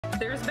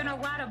There's been a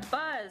lot of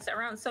buzz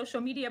around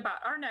social media about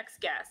our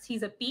next guest.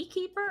 He's a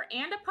beekeeper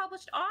and a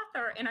published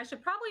author, and I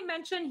should probably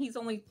mention he's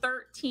only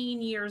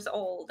 13 years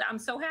old. I'm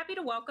so happy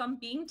to welcome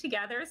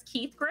Beeing2Gether's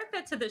Keith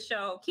Griffith to the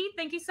show. Keith,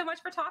 thank you so much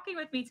for talking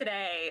with me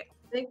today.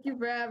 Thank you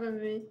for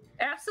having me.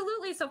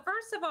 Absolutely. So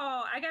first of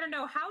all, I got to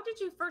know, how did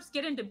you first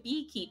get into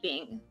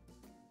beekeeping?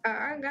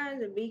 I got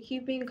into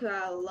beekeeping because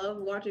I love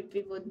watching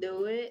people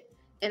do it,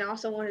 and I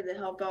also wanted to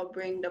help out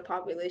bring the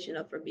population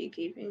up for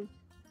beekeeping.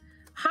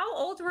 How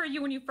old were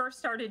you when you first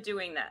started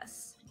doing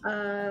this?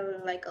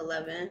 Like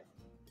 11.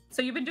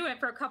 So you've been doing it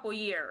for a couple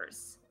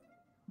years.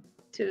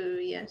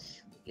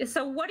 Yes.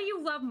 So what do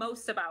you love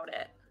most about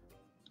it?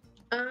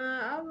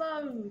 I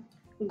love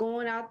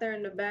going out there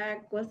in the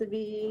back with the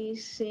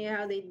bees, seeing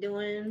how they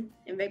doing,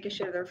 and making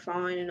sure they're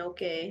fine and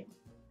okay.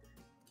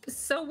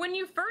 So when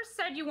you first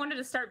said you wanted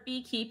to start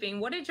beekeeping,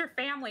 what did your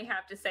family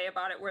have to say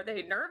about it? Were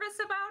they nervous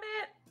about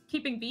it,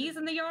 keeping bees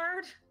in the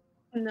yard?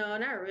 No,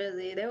 not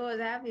really. They was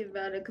happy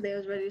about it because they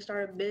was ready to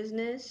start a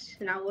business,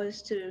 and I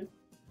was too.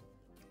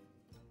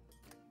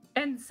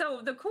 And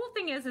so the cool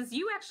thing is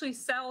you actually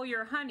sell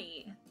your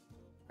honey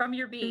from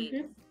your bees.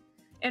 Mm-hmm.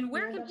 And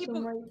where Yeah, can I got some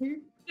people? right here.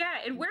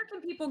 Yeah, and where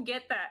can people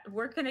get that?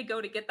 Where can they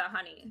go to get the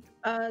honey?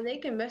 They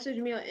can message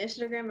me on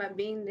Instagram at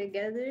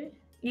Beeing2Gether.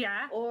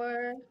 Yeah.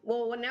 Or,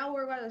 well, now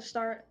we're going to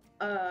start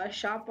a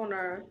shop on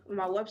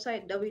my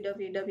website,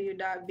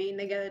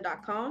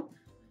 www.beeing2gether.com,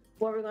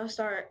 where we're going to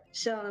start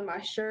selling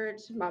my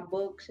shirts, my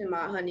books, and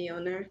my honey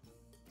on there.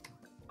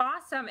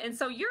 Awesome. And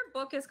so your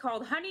book is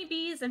called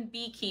Honeybees and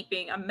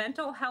Beekeeping, a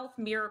Mental Health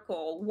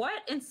Miracle.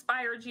 What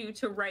inspired you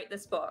to write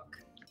this book?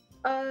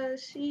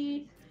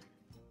 See,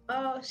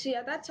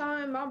 at that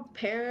time, my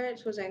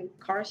parents was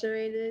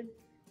incarcerated,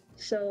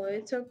 so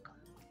it took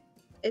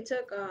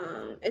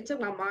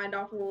my mind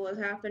off of what was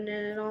happening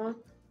and all.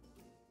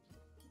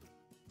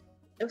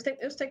 It was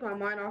taking my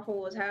mind off of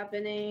what was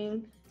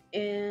happening,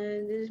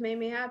 and it just made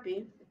me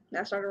happy.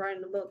 I started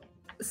writing the book.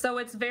 So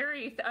it's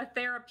a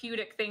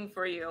therapeutic thing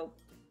for you.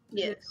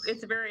 Yes.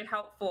 It's very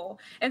helpful.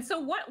 And so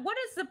what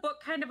is the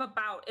book kind of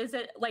about? Is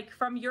it like,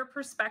 from your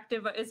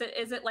perspective, is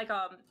it like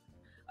a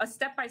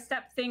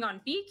step-by-step thing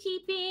on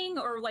beekeeping,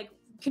 or like,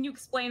 can you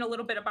explain a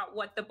little bit about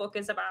what the book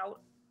is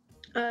about?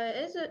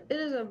 It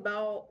is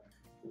about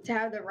to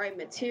have the right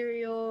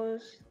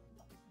materials,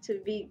 to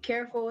be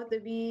careful with the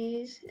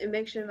bees, and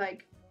make sure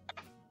like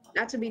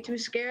not to be too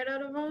scared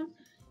out of them,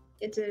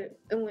 and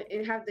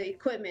have the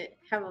equipment,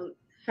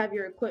 have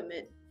your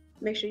equipment.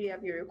 Make sure you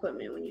have your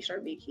equipment when you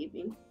start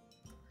beekeeping.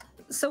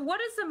 So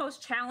what is the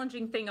most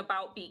challenging thing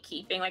about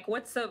beekeeping? Like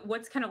what's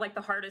kind of like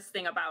the hardest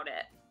thing about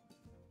it?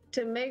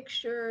 To make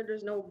sure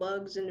there's no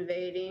bugs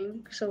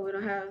invading, so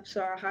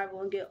our hive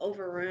won't get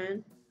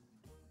overrun.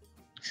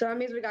 So that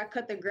means we got to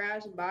cut the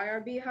grass by our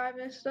beehive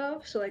and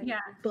stuff, so like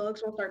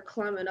bugs won't start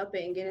climbing up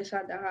it and get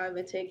inside the hive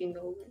and taking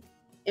over.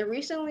 And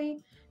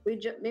recently, me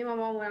and my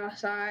mom went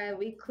outside.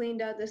 We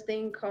cleaned out this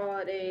thing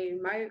called a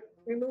mite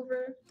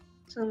remover,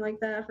 something like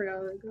that. I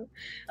forgot what it called.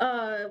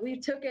 We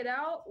took it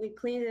out. We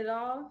cleaned it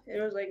off.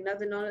 There was like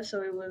nothing on it,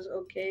 so it was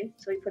okay.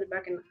 So we put it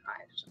back in the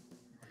hive. So.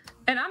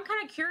 And I'm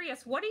kind of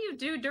curious, what do you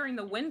do during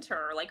the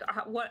winter? Like,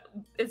 what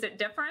is it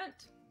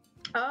different?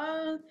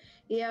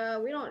 Yeah,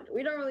 we don't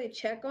really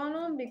check on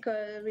them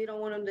because we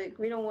don't want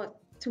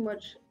too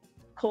much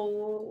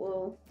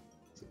cold,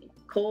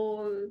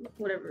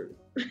 whatever.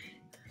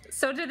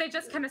 So do they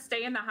just kind of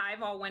stay in the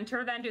hive all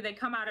winter then? Do they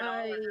come out at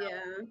all?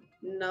 Yeah,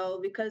 no,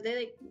 because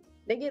they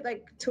get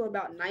like to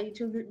about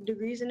 92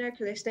 degrees in there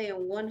because they stay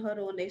in one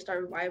huddle and they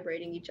start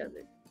vibrating each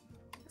other.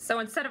 So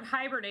instead of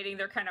hibernating,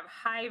 they're kind of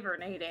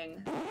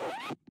hibernating.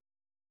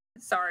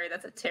 Sorry,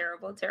 that's a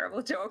terrible,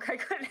 terrible joke. I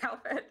couldn't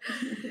help it.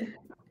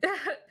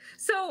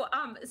 So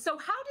how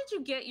did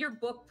you get your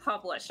book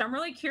published? I'm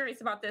really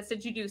curious about this.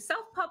 Did you do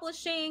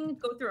self-publishing,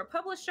 go through a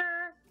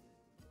publisher?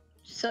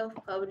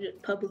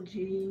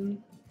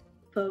 Self-publishing.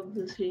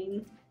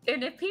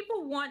 And if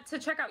people want to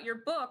check out your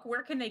book,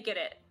 where can they get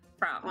it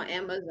from? On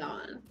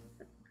Amazon.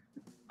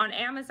 On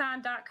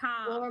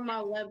Amazon.com. Or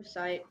my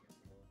website.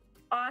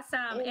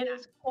 Awesome. It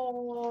is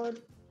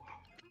called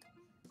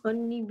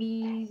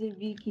Honeybees and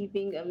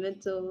Beekeeping, a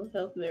Mental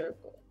Health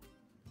Miracle.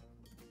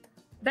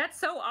 That's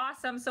so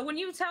awesome. So when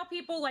you tell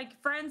people, like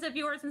friends of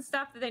yours and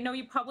stuff, that they know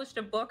you published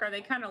a book, are they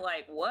kind of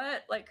like,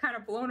 what? Like kind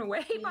of blown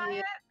away by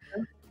it?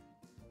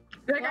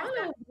 Like, I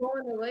was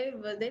blown away,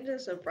 but they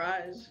just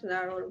surprised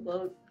that I wrote a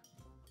book.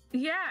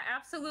 Yeah,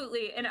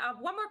 absolutely. And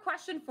one more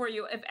question for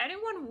you. If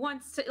anyone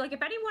wants to, like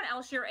if anyone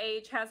else your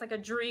age has like a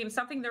dream,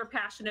 something they're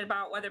passionate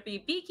about, whether it be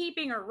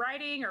beekeeping or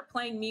writing or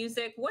playing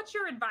music, what's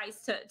your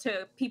advice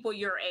to people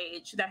your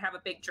age that have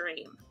a big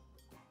dream?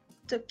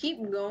 To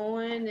keep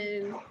going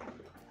and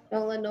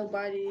don't let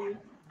nobody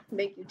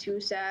make you too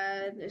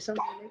sad. If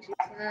something makes you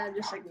sad,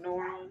 just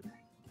ignore them.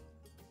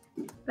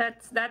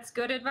 That's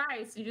good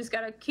advice. You just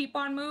got to keep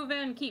on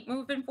moving, keep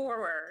moving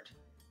forward.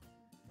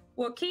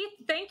 Well, Keith,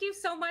 thank you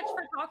so much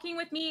for talking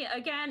with me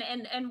again.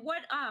 And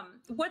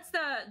what's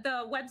the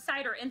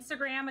website or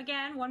Instagram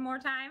again, one more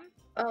time?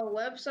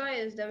 Website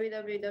is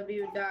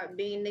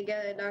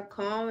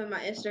www.beeing2Gether.com, and my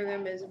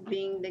Instagram is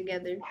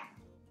beeing2Gether.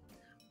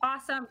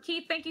 Awesome.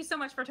 Keith, thank you so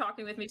much for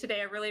talking with me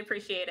today. I really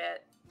appreciate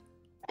it.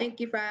 Thank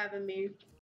you for having me.